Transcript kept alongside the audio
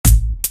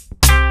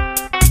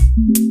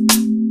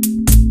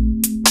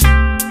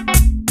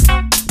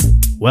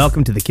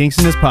Welcome to the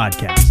Kingstonist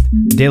Podcast,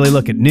 a daily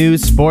look at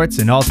news, sports,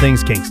 and all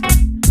things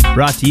Kingston.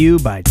 Brought to you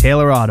by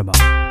Taylor Automall.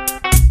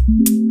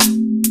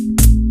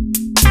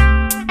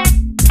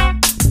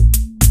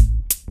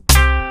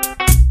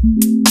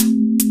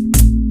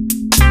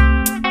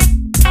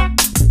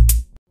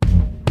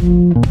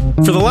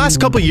 For the last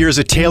couple years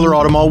at Taylor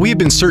Automall, we've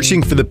been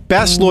searching for the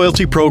best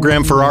loyalty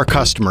program for our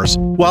customers.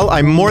 Well,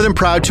 I'm more than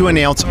proud to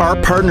announce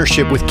our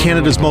partnership with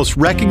Canada's most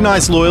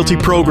recognized loyalty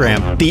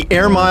program, the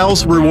Air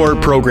Miles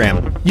Reward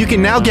Program. You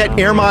can now get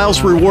Air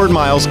Miles Reward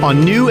Miles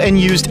on new and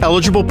used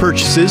eligible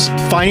purchases,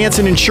 finance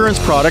and insurance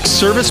products,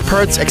 service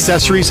parts,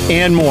 accessories,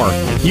 and more.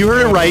 You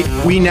heard it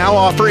right, we now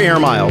offer Air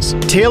Miles.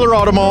 Taylor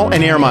Automall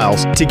and Air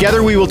Miles.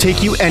 Together we will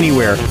take you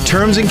anywhere.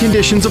 Terms and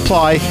conditions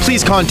apply.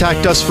 Please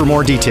contact us for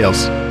more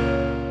details.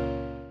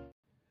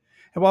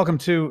 And welcome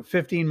to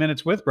 15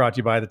 Minutes With, brought to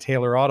you by the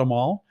Taylor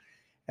Automall.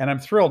 And I'm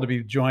thrilled to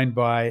be joined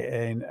by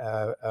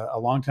a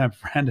longtime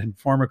friend and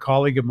former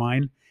colleague of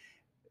mine,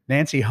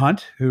 Nancy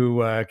Hunt,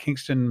 who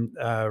Kingston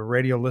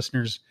radio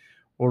listeners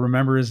will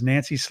remember as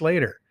Nancy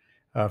Slater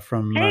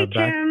from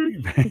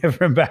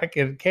back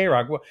at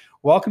K-Rock.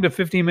 Welcome to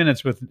 15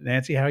 Minutes with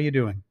Nancy. How are you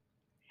doing?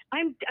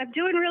 I'm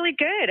doing really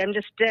good. I'm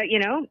just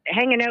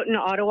hanging out in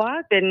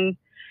Ottawa. Been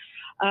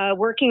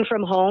working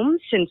from home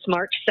since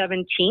March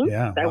 17th.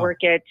 Yeah, wow. I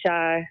work at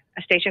a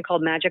station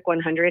called Magic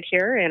 100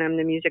 here, and I'm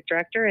the music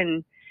director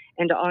and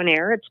on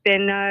air. It's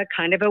been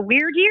kind of a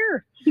weird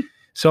year.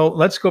 So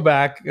let's go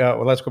back.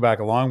 Let's go back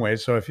a long way.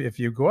 So if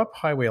you go up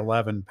Highway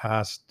 11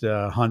 past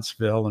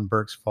Huntsville and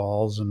Burk's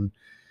Falls and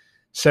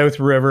South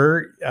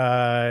River,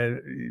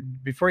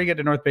 before you get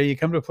to North Bay, you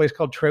come to a place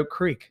called Trout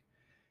Creek,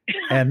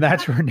 and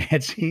that's where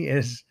Nancy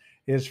is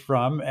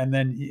from. And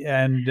then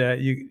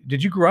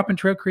did you grow up in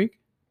Trout Creek?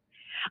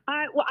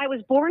 Well, I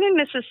was born in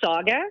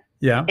Mississauga.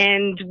 Yeah.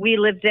 And we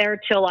lived there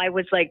till I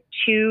was like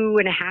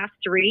 2.5,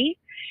 3.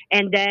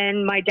 And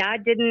then my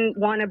dad didn't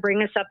want to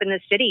bring us up in the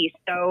city.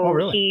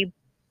 So he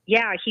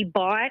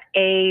bought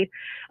a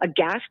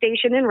gas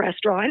station and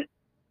restaurant.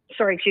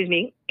 Sorry, excuse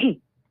me.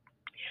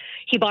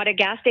 He bought a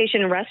gas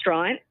station and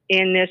restaurant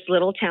in this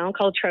little town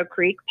called Trout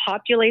Creek,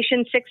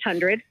 population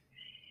 600.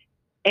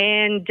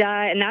 And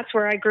that's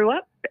where I grew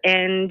up.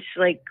 And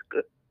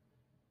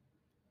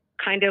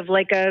kind of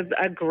like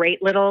a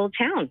great little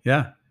town.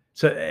 Yeah.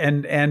 So,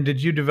 and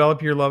did you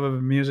develop your love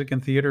of music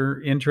and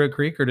theater in Trout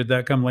Creek, or did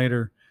that come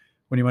later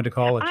when you went to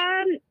college?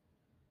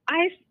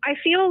 I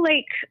feel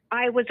like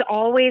I was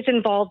always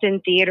involved in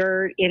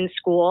theater in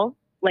school.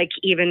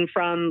 Even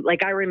from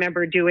I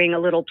remember doing a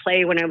little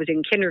play when I was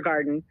in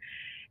kindergarten,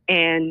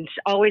 and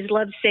always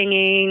loved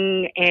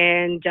singing.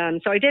 And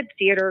so I did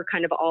theater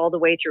kind of all the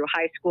way through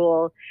high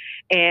school,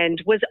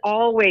 and was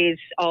always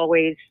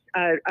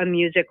a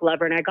music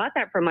lover. And I got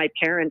that from my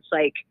parents.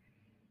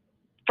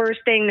 First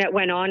thing that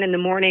went on in the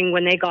morning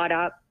when they got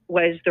up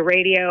was the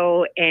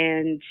radio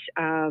and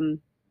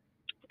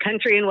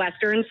country and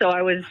western. So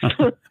I was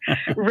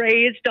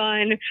raised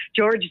on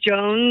George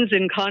Jones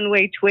and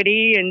Conway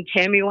Twitty and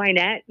Tammy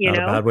Wynette. Not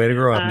a bad way to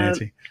grow up,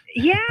 Nancy.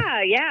 Yeah.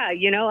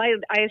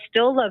 I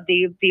still love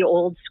the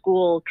old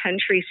school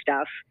country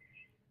stuff.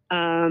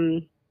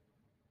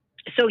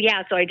 So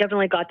I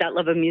definitely got that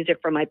love of music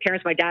from my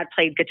parents. My dad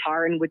played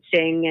guitar and would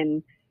sing,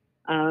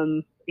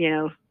 and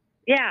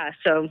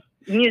so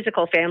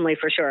musical family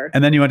for sure.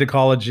 And then you went to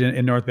college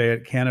in North Bay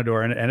at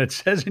Canadore, and it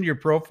says in your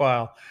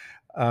profile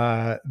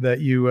that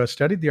you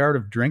studied the art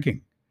of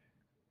drinking.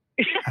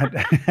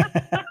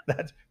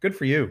 That's good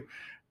for you.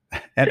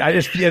 And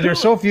there's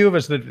so few of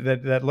us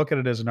that look at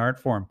it as an art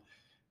form.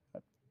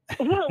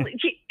 Well,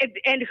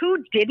 and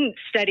who didn't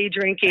study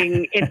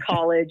drinking in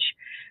college,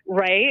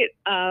 right?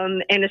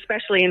 And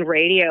especially in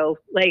radio,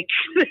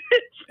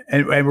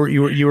 And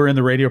you were in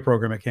the radio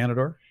program at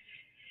Canadore?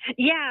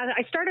 Yeah,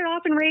 I started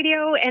off in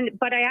radio,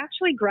 but I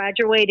actually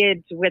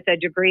graduated with a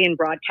degree in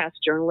broadcast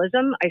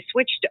journalism. I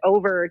switched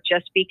over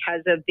just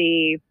because of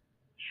the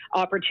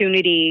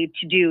opportunity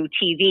to do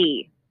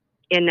TV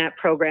in that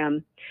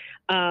program.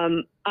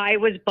 I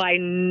was by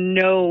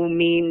no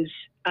means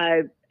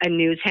a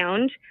news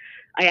hound.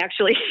 I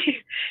actually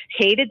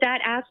hated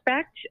that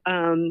aspect.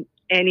 And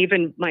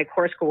even my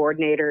course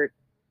coordinator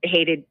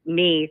hated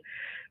me.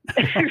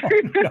 I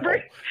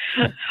remember,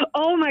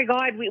 oh my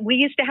God, we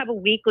used to have a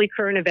weekly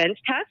current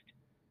events test.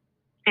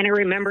 And I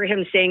remember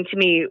him saying to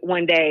me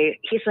one day,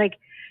 he's like,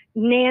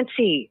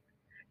 Nancy,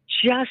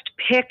 just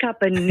pick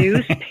up a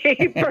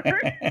newspaper.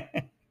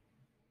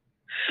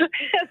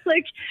 It's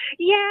like,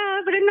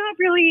 yeah, but I'm not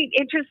really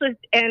interested.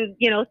 And,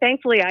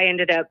 thankfully I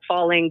ended up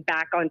falling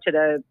back onto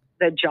the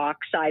jock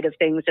side of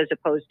things as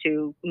opposed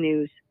to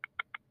news.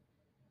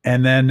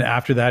 And then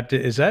after that,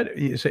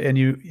 and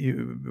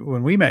you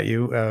when we met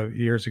you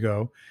years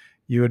ago,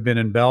 you had been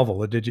in Belleville.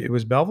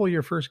 Was Belleville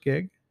your first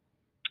gig?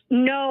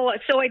 No.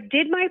 So I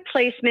did my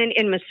placement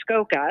in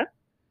Muskoka,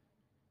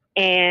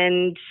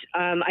 and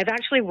I've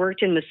actually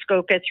worked in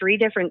Muskoka 3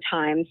 different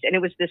times. And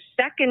it was the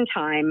second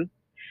time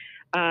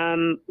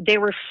they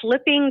were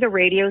flipping the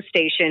radio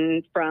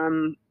station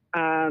from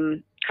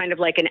kind of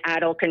like an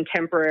adult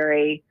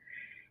contemporary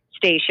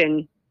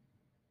station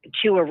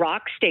to a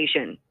rock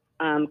station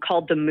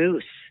called The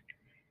Moose.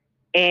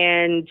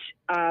 And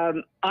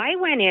I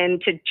went in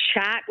to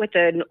chat with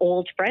an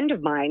old friend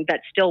of mine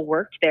that still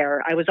worked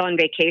there. I was on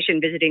vacation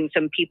visiting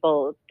some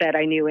people that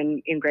I knew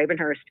in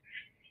Gravenhurst.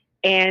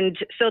 And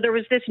so there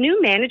was this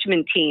new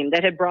management team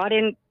that had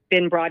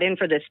been brought in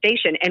for this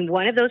station. And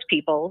one of those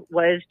people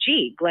was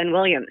Glenn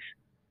Williams.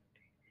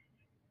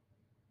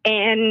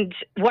 And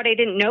what I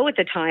didn't know at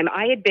the time,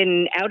 I had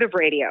been out of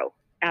radio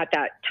at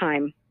that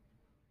time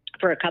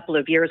for a couple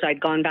of years.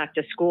 I'd gone back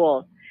to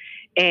school.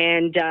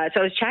 And so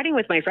I was chatting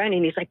with my friend,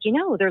 and he's like,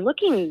 they're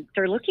looking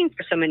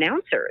for some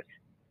announcers.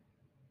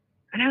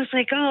 And I was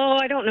like, oh,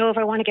 I don't know if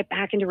I want to get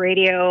back into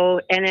radio.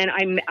 And then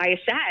I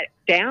sat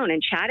down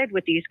and chatted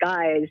with these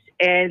guys,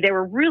 and they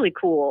were really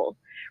cool,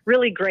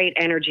 really great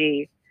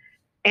energy.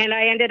 And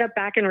I ended up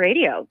back in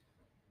radio.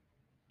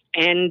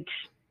 And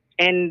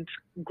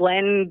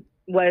Glenn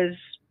was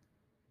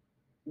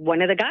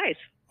one of the guys.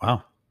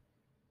 Wow.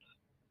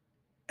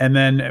 And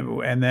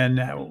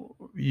then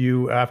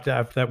you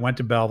after that went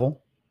to Belleville.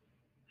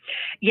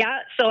 Yeah,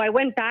 so I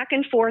went back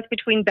and forth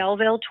between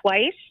Belleville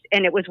twice,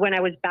 and it was when I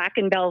was back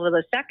in Belleville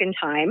the second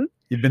time.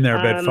 You'd been there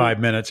about 5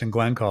 minutes, and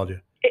Glenn called you.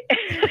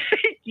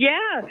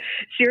 Yeah,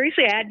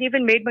 seriously, I hadn't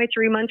even made my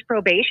 3-month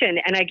probation,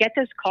 and I get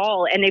this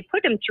call, and they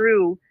put him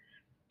through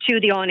to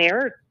the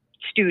on-air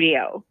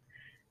studio.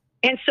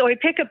 And so I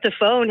pick up the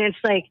phone, and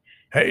it's like,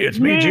 hey, it's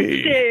me,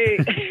 G.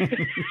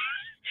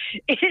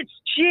 It's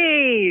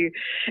G.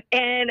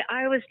 And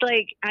I was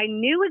like, I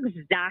knew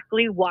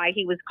exactly why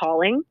he was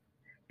calling,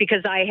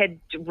 because I had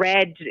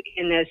read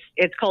in this,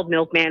 it's called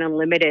Milkman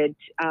Unlimited.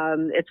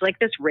 It's like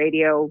this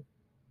radio.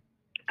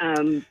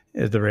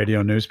 Is the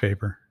radio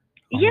newspaper.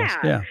 Almost.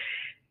 Yeah.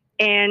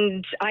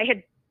 And I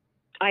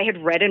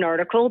had read an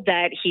article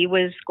that he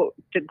was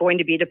going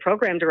to be the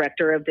program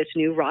director of this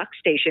new rock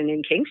station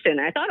in Kingston.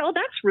 I thought, oh,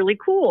 that's really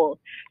cool.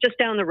 Just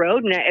down the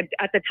road. And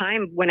at the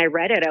time when I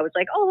read it, I was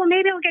like, oh, well,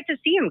 maybe I'll get to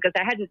see him, because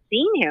I hadn't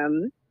seen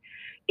him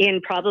in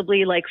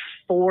probably like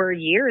 4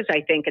 years, I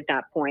think, at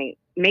that point,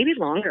 maybe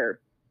longer.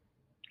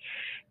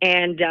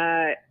 And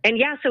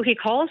yeah, so he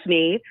calls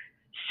me.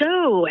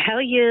 So how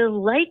you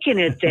liking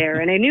it there?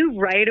 And I knew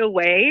right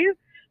away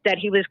that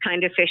he was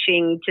kind of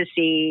fishing to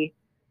see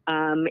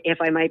if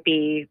I might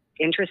be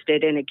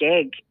interested in a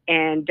gig.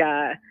 And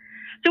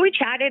so we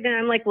chatted, and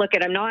I'm like, look,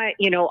 I'm not,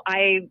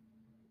 I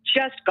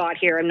just got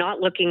here. I'm not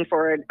looking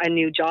for a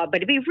new job, but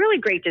it'd be really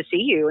great to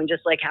see you and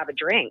just like have a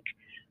drink.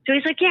 So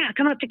he's like, yeah,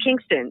 come up to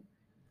Kingston.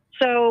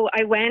 So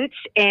I went,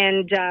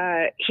 and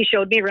he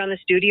showed me around the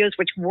studios,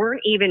 which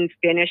weren't even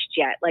finished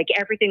yet. Like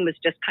everything was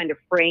just kind of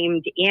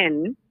framed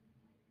in.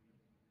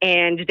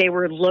 And they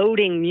were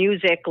loading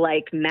music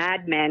like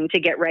madmen to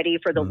get ready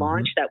for the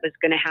launch that was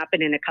going to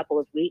happen in a couple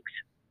of weeks.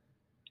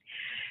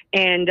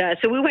 And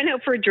so we went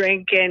out for a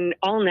drink, and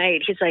all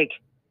night he's like,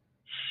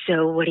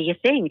 so what do you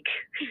think?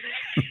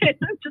 And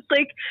I'm just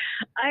like,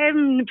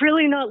 I'm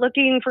really not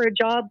looking for a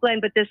job, Glenn,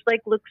 but this like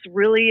looks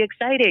really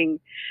exciting.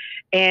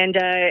 And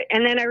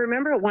then I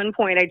remember at one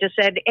point I just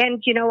said,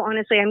 and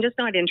honestly, I'm just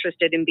not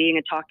interested in being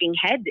a talking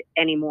head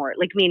anymore.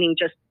 Like meaning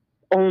just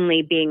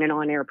only being an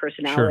on-air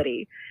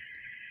personality. Sure.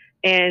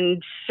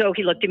 And so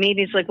he looked at me and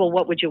he's like, well,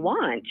 what would you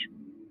want?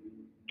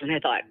 And I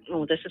thought,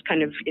 oh, this is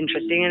kind of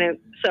interesting. And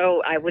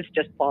so I was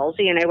just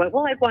ballsy, and I went,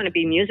 well, I'd want to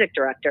be music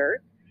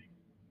director.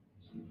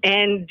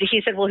 And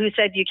he said, well, who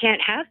said you can't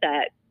have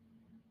that?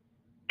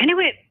 And I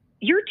went,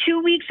 you're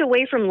 2 weeks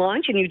away from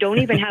launch and you don't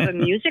even have a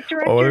music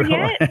director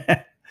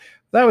yet?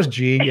 That was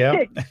G,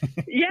 yeah.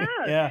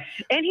 Yeah.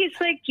 And he's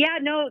like, yeah,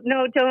 no,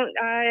 don't,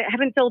 I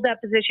haven't filled that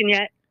position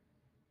yet.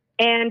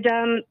 And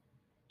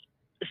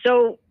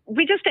so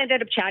we just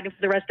ended up chatting for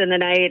the rest of the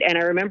night. And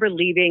I remember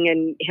leaving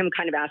and him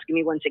kind of asking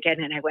me once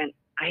again. And I went,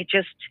 I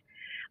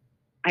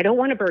don't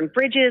want to burn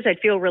bridges. I'd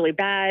feel really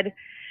bad.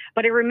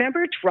 But I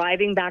remember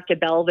driving back to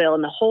Belleville,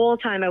 and the whole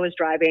time I was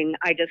driving,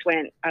 I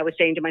was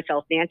saying to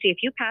myself, Nancy, if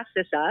you pass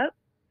this up,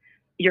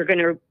 you're going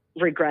to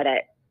regret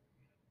it.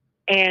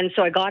 And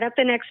so I got up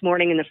the next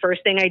morning, and the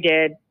first thing I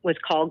did was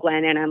call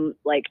Glenn, and I'm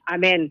like,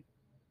 I'm in.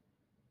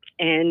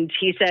 And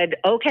he said,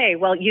 okay,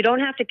 well, you don't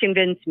have to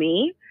convince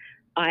me.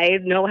 I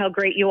know how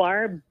great you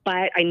are,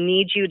 but I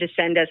need you to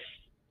send us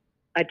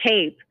a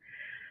tape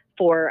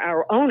for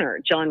our owner,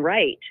 John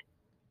Wright.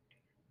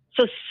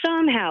 So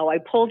somehow I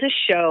pulled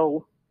a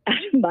show out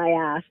of my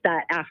ass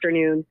that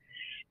afternoon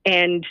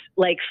and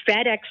like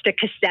FedExed a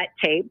cassette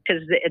tape,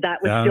 because that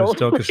was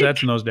still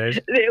cassettes in those days.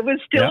 It was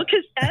still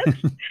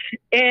cassettes.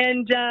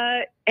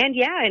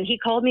 And he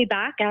called me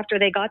back after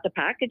they got the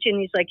package,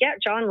 and he's like, yeah,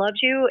 John loves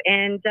you.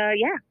 And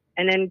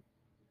and then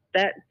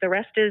the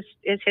rest is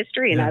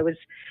history. And I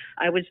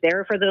was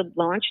there for the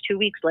launch 2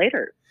 weeks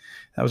later.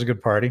 That was a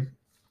good party.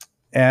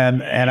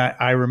 And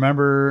I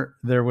remember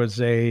there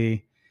was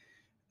a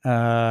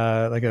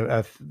lot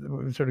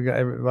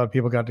of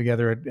people got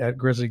together at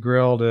Grizzly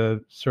Grill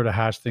to sort of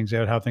hash things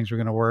out, how things were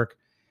going to work.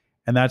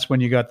 And that's when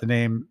you got the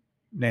name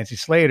Nancy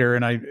Slater.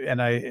 And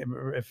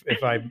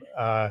if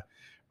I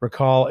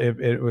recall if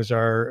it was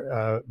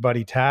our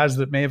buddy Taz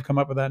that may have come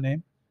up with that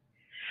name.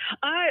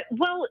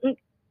 Well,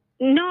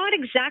 not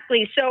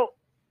exactly. So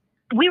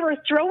we were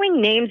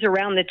throwing names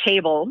around the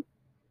table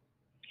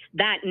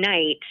that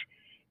night,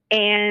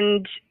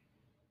 and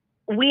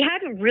we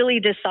hadn't really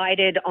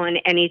decided on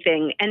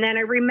anything. And then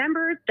I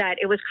remembered that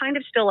it was kind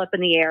of still up in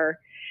the air.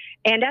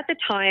 And at the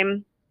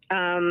time,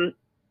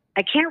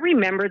 I can't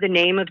remember the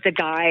name of the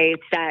guy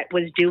that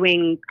was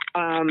doing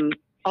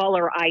all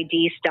our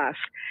ID stuff,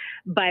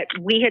 but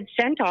we had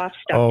sent off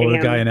stuff to him. Oh, the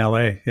guy in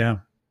LA. Yeah.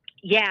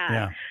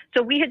 Yeah.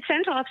 So we had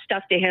sent off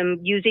stuff to him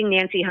using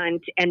Nancy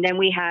Hunt, and then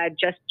we had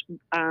just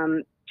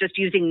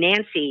using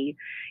Nancy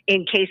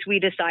in case we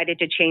decided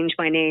to change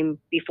my name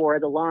before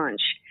the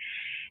launch.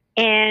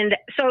 And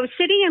so I was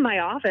sitting in my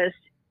office,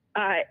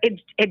 and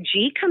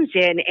G comes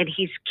in and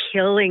he's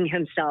killing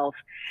himself.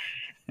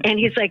 And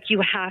he's like,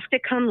 you have to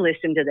come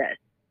listen to this.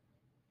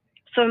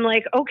 So I'm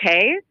like,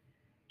 okay.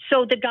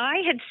 So the guy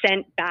had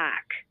sent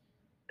back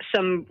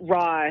some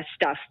raw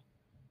stuff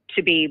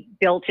to be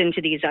built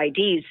into these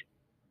IDs.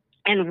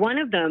 And one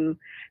of them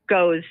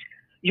goes,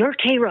 you're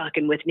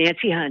K-Rockin' with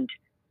Nancy Hunt.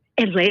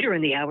 And later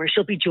in the hour,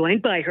 she'll be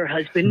joined by her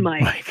husband,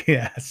 Mike.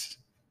 Yes.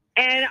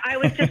 And I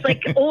was just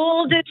like,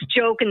 oldest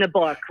joke in the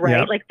book, right?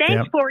 Yep, like,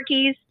 thanks,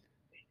 Porkies.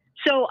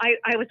 So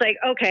I was like,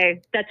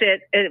 okay, that's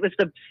it. It was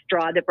the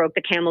straw that broke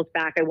the camel's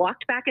back. I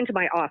walked back into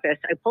my office.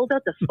 I pulled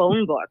out the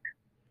phone book.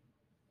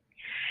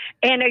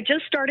 And I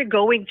just started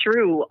going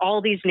through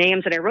all these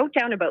names. And I wrote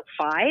down about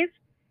 5.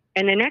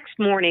 And the next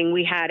morning,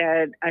 we had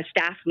a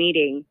staff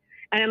meeting.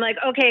 And I'm like,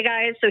 okay,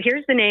 guys, so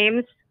here's the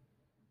names.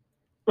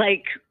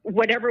 Like,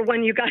 whatever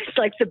one you guys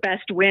like the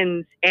best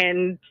wins.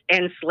 And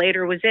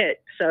Slater was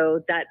it.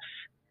 So that's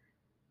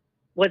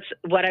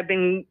what I've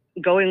been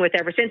going with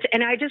ever since.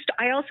 And I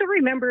also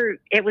remember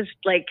it was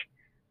like,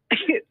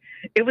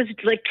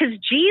 cause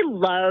G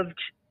loved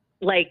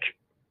like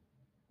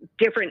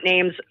different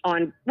names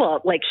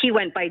like he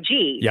went by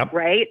G, yep.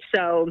 Right?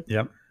 So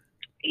yep.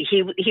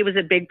 He was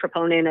a big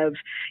proponent of,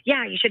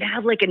 yeah, you should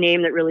have like a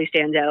name that really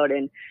stands out.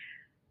 And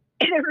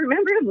I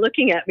remember him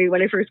looking at me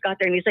when I first got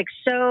there and he's like,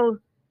 so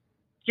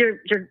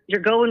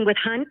you're going with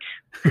Hunt?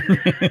 And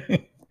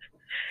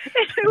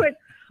I went,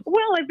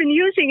 well, I've been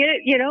using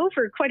it,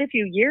 for quite a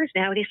few years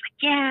now. And he's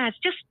like, yeah, it's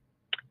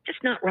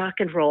just not rock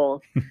and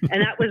roll.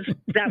 And that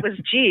was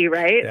G,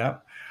 right? Yeah.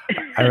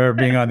 I remember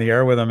being on the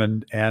air with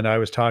him and I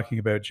was talking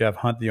about Jeff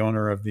Hunt, the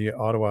owner of the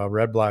Ottawa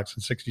Red Blacks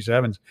in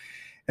 67s.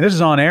 And this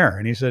is on air.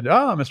 And he said,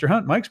 oh, Mr.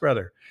 Hunt, Mike's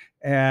brother.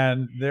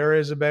 And there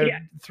is about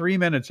 3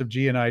 minutes of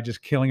G and I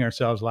just killing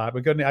ourselves laughing.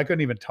 I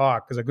couldn't even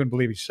talk because I couldn't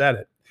believe he said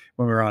it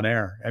when we were on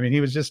air. I mean,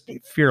 he was just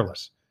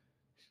fearless.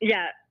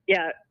 Yeah.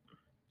 Yeah.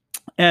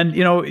 And,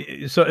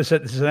 so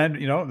then,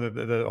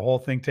 the whole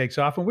thing takes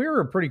off, and we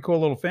were a pretty cool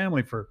little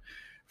family for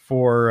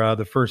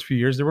the first few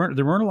years. There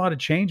weren't a lot of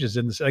changes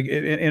in this, like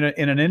in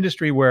an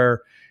industry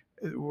where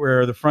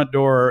the front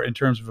door in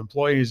terms of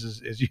employees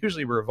is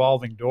usually a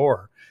revolving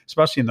door,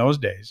 especially in those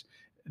days.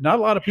 Not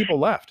a lot of people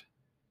left.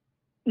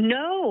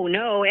 No.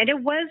 And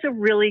it was a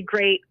really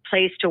great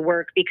place to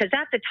work because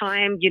at the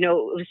time, it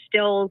was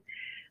still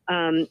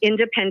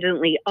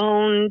independently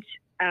owned.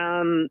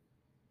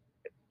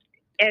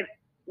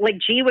 Like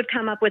G would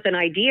come up with an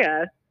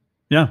idea.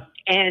 Yeah.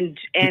 And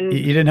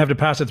you didn't have to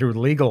pass it through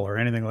legal or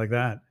anything like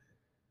that.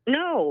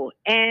 No.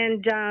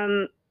 And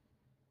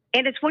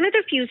it's one of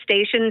the few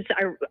stations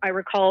I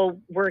recall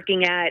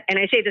working at, and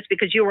I say this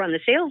because you were on the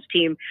sales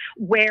team,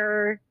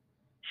 where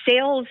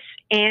sales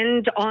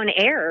and on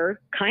air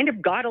kind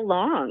of got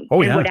along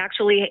and would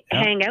actually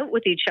hang out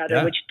with each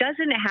other, which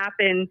doesn't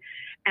happen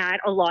at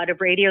a lot of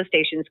radio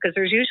stations because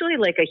there's usually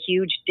like a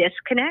huge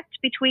disconnect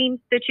between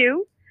the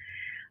two.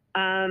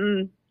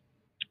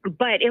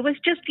 But it was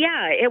just,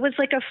 it was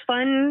like a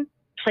fun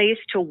place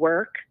to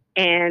work.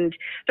 And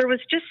there was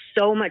just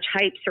so much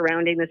hype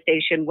surrounding the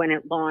station when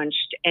it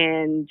launched.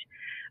 And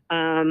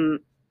I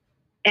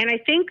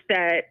think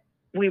that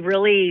we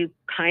really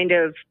kind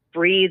of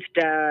breathed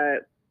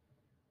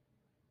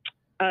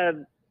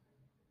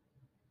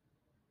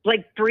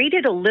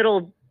breathed a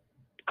little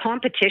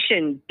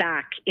competition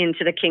back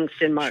into the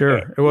Kingston market.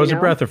 Sure. It was a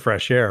breath of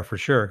fresh air for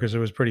sure, because it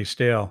was pretty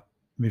stale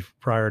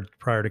prior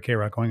to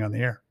K-Rock going on the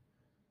air.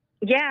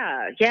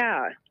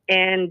 Yeah.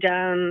 And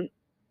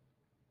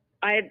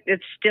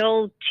it's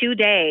still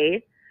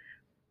today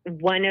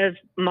one of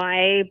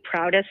my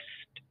proudest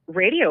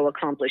radio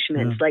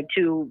accomplishments. Like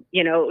it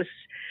was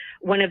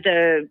one of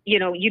the,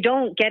 you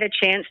don't get a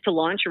chance to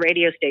launch a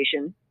radio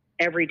station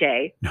every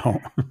day. No.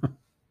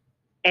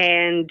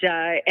 And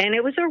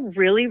it was a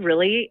really,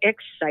 really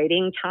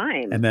exciting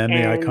time. And then the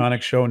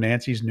iconic show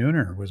Nancy's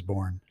Nooner was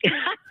born.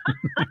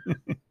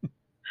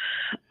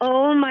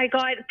 Oh my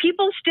God.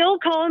 People still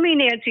call me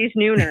Nancy's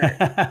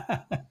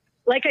Nooner.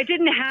 Like I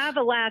didn't have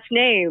a last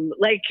name.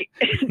 Like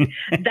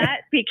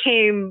that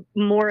became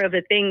more of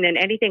a thing than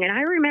anything. And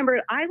I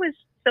remember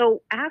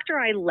after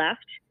I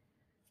left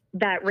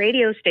that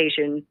radio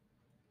station,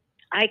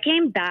 I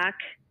came back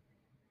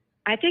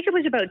I think it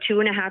was about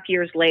 2.5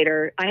 years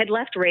later. I had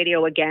left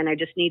radio again. I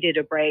just needed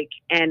a break.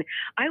 And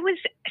I was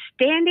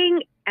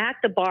standing at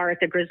the bar at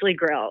the Grizzly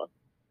Grill,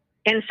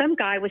 and some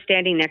guy was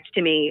standing next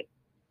to me,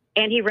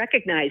 and he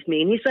recognized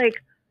me. And he's like,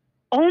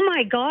 "Oh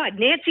my God,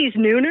 Nancy's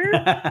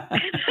Nooner?"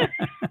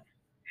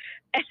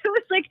 And it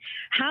was like,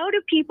 how do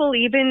people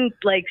even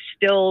like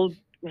still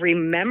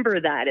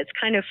remember that? It's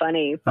kind of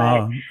funny.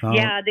 But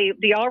yeah,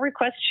 the All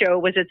Request show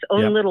was its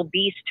own little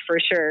beast for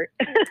sure.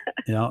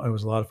 It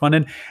was a lot of fun.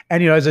 And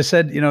as I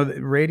said,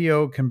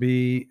 radio can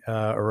be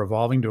a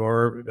revolving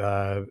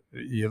door.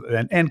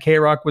 And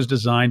K-Rock was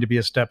designed to be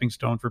a stepping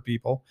stone for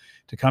people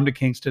to come to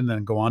Kingston and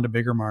then go on to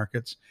bigger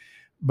markets.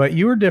 But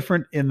you were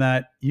different in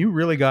that you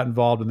really got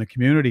involved in the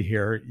community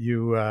here.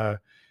 You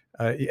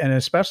and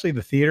especially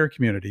the theater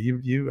community.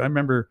 I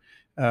remember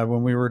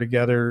when we were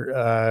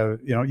together,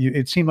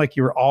 it seemed like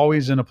you were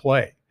always in a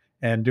play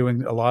and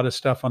doing a lot of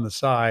stuff on the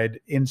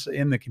side in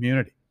the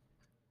community.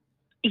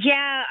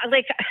 Yeah,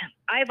 like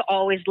I've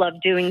always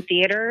loved doing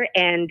theater,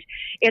 and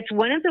it's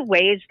one of the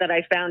ways that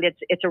I found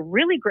it's a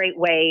really great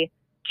way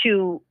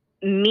to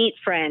meet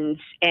friends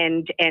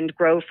and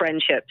grow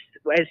friendships,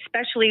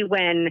 especially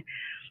when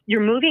you're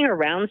moving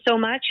around so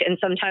much, and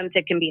sometimes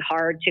it can be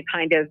hard to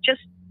kind of just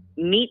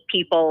meet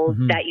people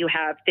that you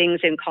have things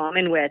in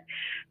common with.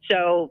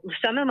 So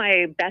some of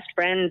my best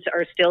friends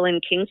are still in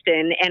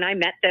Kingston, and I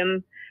met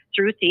them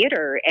through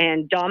theater,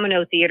 and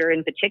Domino Theater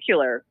in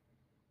particular.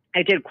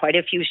 I did quite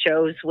a few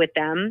shows with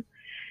them.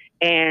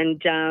 And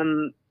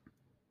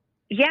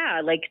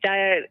like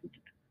that,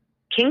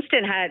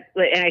 Kingston had,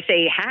 and I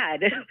say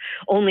had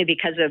only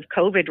because of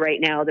COVID right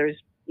now, there's,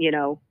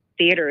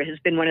 theater has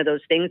been one of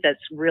those things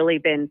that's really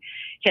been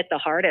hit the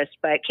hardest,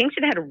 but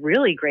Kingston had a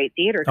really great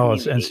theater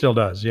community. And still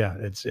does. Yeah.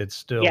 It's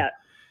still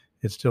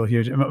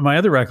huge. My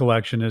other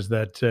recollection is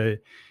that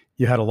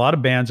you had a lot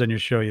of bands on your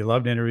show. You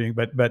loved interviewing,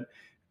 but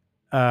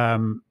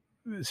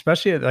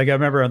especially like I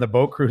remember on the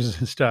boat cruises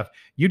and stuff,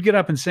 you'd get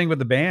up and sing with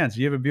the bands.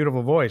 You have a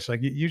beautiful voice. Like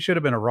you should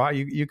have been a rock.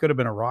 You could have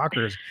been a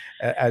rocker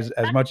as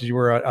much as you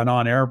were an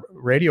on-air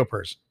radio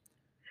person.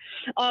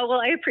 Oh, well,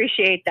 I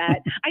appreciate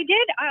that.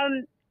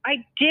 I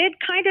did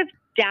kind of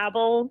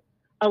dabble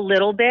a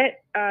little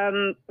bit.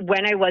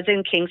 When I was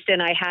in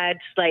Kingston, I had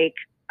like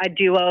a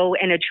duo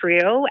and a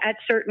trio at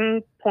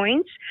certain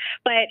points,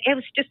 but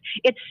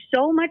it's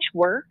so much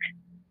work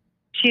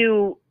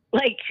to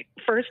like,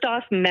 first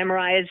off,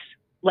 memorize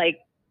 50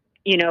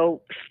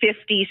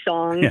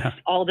 songs,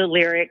 all the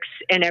lyrics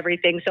and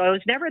everything. So I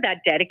was never that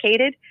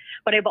dedicated,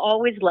 but I've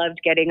always loved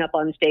getting up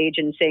on stage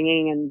and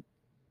singing. And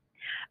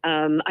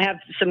I have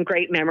some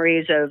great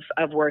memories of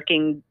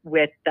working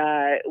with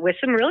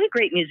some really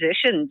great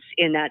musicians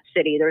in that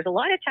city. There's a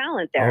lot of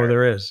talent there. Oh,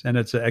 there is. And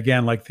it's,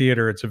 again, like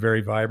theater, it's a very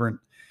vibrant,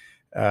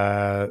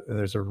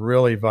 there's a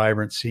really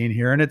vibrant scene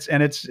here, and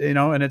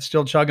it's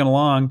still chugging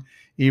along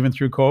even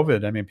through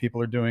COVID. I mean,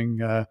 people are doing,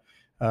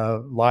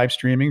 live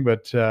streaming,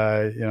 but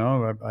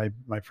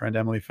my friend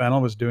Emily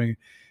Fennell was doing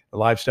the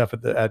live stuff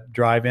at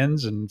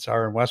drive-ins and saw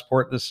her in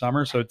Westport this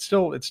summer. So it's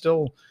still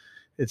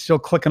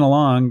clicking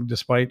along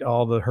despite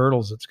all the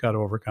hurdles it's got to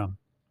overcome.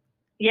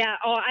 Yeah.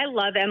 Oh, I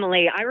love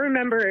Emily. I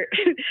remember,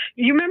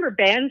 you remember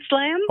Band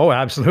Slam? Oh,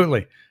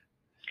 absolutely.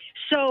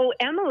 So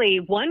Emily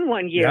won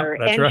one year,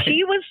 and right.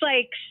 She was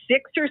like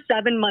 6 or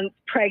 7 months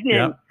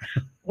pregnant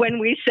when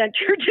we sent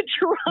her to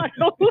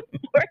Toronto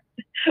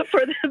for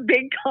the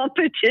big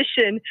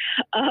competition.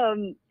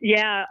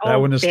 That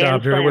wouldn't have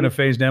stopped her. It wouldn't have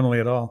phased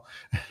Emily at all.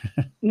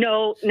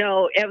 No,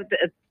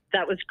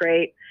 that was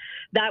great.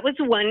 That was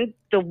the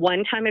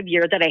one time of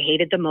year that I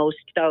hated the most,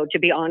 though, to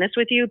be honest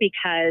with you,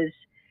 because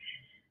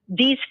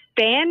these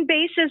fan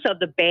bases of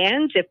the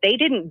bands, if they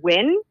didn't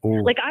win,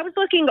 like I was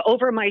looking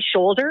over my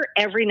shoulder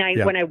every night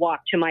when I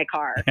walked to my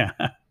car.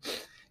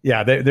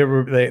 Yeah, they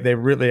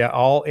really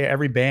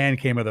every band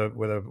came with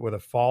a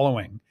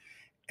following.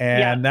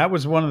 And that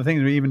was one of the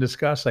things we even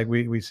discussed. Like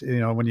we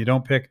when you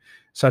don't pick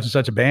such and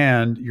such a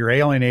band, you're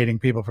alienating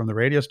people from the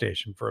radio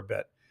station for a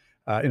bit.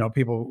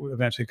 People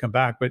eventually come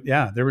back, but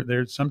there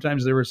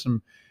were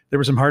some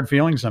hard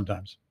feelings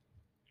sometimes.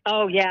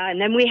 Oh yeah,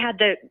 and then we had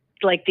the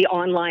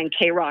online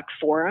K-Rock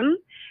forum,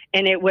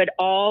 and it would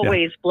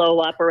always blow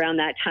up around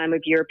that time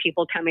of year.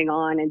 People coming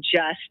on and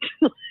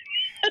just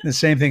the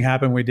same thing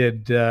happened. We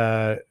did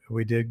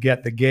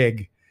Get the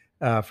Gig.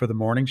 For the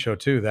morning show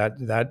too,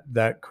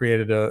 that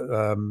created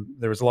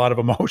there was a lot of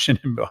emotion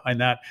behind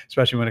that,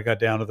 especially when it got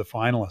down to the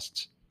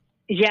finalists.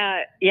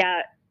 Yeah.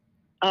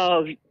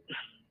 Oh,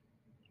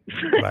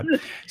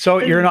 so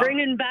you're not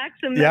bringing back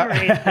some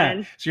memories,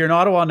 man. So you're in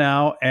Ottawa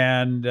now,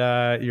 and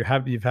you're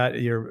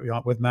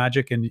with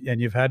Magic,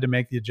 and you've had to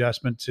make the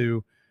adjustment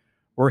to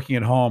working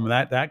at home.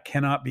 That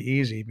cannot be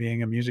easy,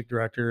 being a music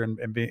director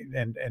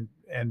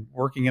and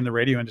working in the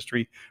radio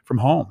industry from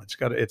home. It's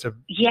got to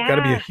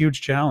be a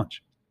huge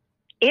challenge.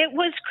 It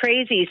was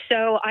crazy.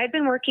 So I've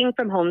been working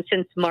from home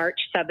since March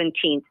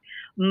 17th.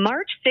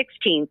 March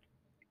 16th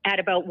at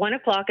about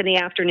 1:00 in the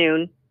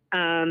afternoon,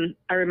 I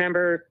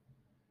remember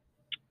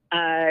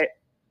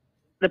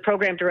the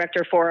program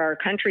director for our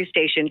country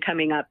station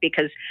coming up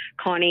because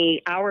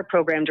Connie, our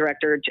program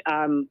director,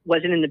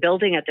 wasn't in the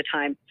building at the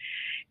time.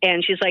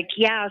 And she's like,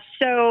 yeah,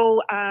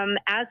 so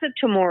as of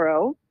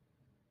tomorrow,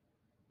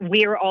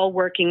 we are all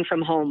working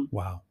from home.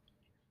 Wow.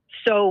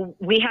 So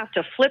we have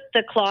to flip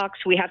the clocks.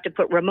 We have to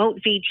put remote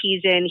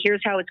VTs in.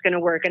 Here's how it's going to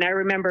work. And I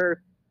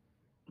remember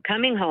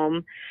coming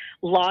home,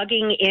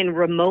 logging in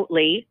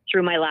remotely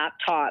through my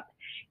laptop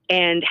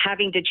and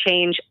having to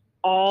change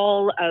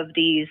all of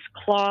these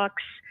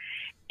clocks.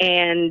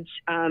 And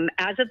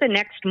as of the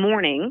next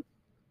morning,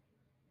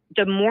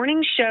 the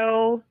morning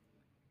show,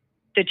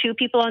 the two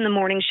people on the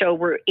morning show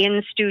were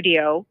in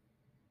studio.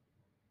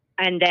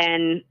 And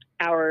then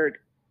our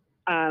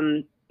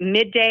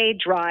midday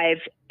drive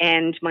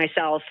and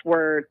myself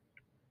were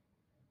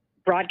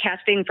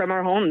broadcasting from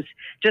our homes,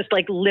 just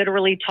like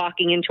literally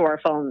talking into our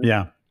phones.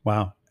 Yeah.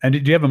 Wow. And do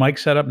you have a mic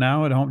set up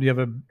now at home? Do you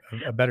have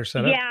a better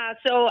setup? Yeah.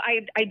 So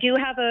I do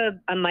have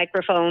a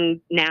microphone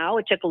now.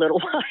 It took a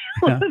little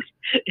while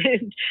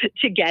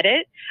to get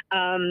it.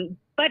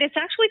 But it's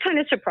actually kind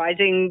of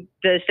surprising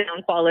the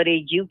sound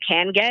quality you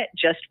can get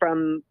just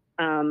from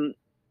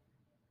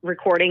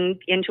recording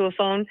into a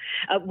phone.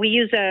 We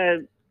use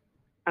an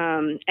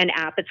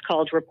app. It's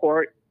called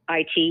Report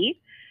IT.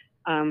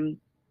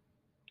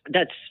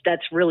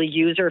 That's really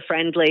user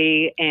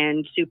friendly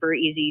and super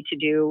easy to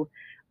do.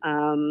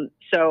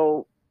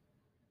 So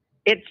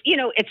it's,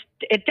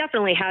 it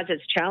definitely has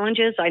its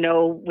challenges. I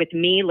know with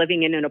me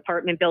living in an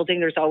apartment building,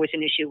 there's always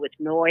an issue with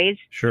noise.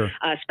 Sure.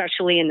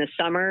 Especially in the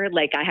summer.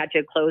 Like I had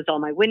to close all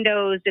my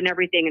windows and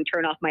everything and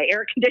turn off my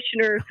air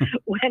conditioner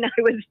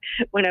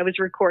when I was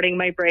recording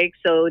my break.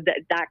 So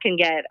that can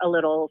get a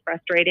little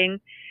frustrating.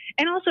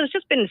 And also it's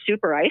just been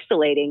super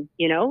isolating,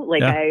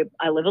 like yeah.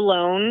 I live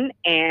alone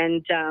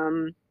and,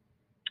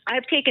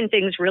 I've taken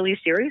things really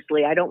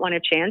seriously. I don't want to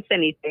chance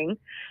anything.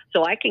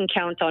 So I can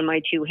count on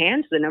my two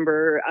hands the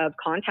number of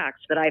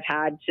contacts that I've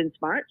had since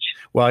March.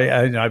 Well,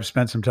 I've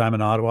spent some time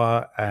in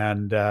Ottawa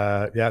and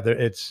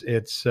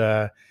it's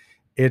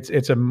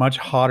a much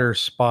hotter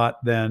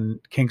spot than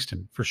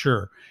Kingston for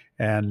sure.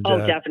 And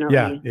definitely.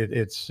 Yeah,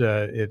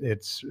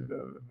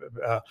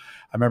 I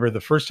remember the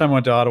first time I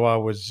went to Ottawa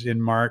was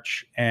in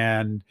March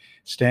and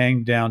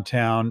staying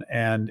downtown,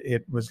 and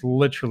it was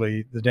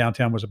literally the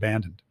downtown was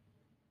abandoned.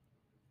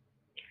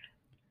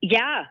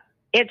 Yeah,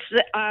 it's.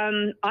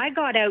 I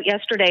got out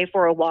yesterday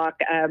for a walk.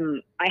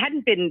 I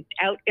hadn't been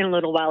out in a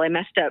little while. I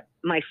messed up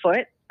my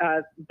foot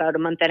about a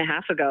month and a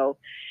half ago,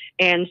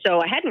 and so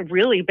I hadn't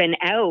really been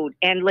out.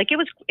 And like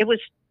it was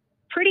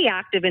pretty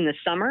active in the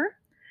summer,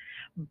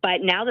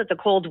 but now that the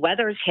cold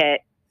weather's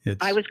hit,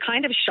 I was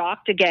kind of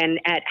shocked again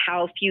at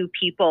how few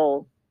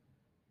people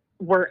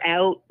were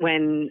out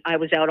when I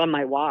was out on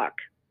my walk.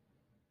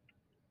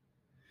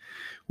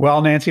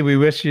 Well, Nancy, we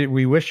wish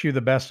you the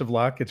best of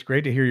luck. It's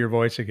great to hear your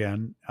voice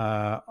again.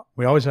 I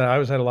always had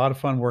a lot of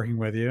fun working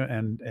with you,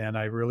 and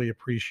I really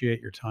appreciate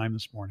your time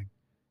this morning.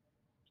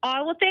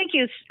 Oh, well, thank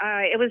you.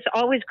 It was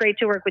always great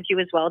to work with you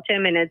as well,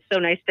 Tim, and it's so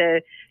nice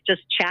to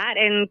just chat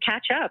and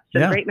catch up.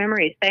 Some great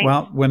memories. Thanks.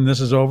 Well, when this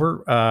is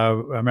over, I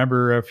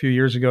remember a few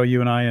years ago, you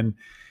and I and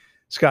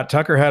Scott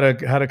Tucker had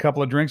a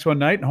couple of drinks one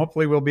night, and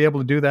hopefully we'll be able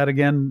to do that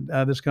again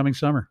this coming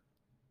summer.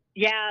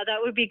 Yeah, that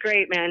would be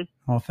great, man.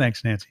 Well,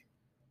 thanks, Nancy.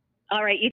 All right.